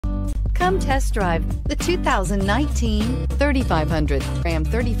Come test drive the 2019 3500. Ram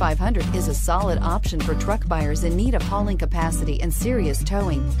 3500 is a solid option for truck buyers in need of hauling capacity and serious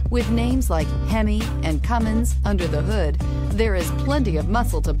towing. With names like Hemi and Cummins under the hood, there is plenty of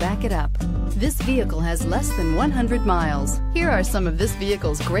muscle to back it up. This vehicle has less than 100 miles. Here are some of this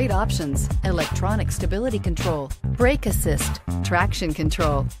vehicle's great options: electronic stability control, brake assist, traction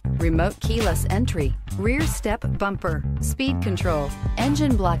control, remote keyless entry, rear step bumper, speed control,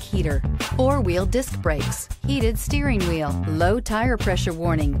 engine block heater, four-wheel disc brakes, heated steering wheel, low tire pressure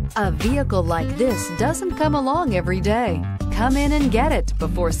warning. A vehicle like this doesn't come along every day. Come in and get it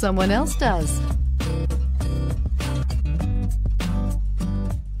before someone else does.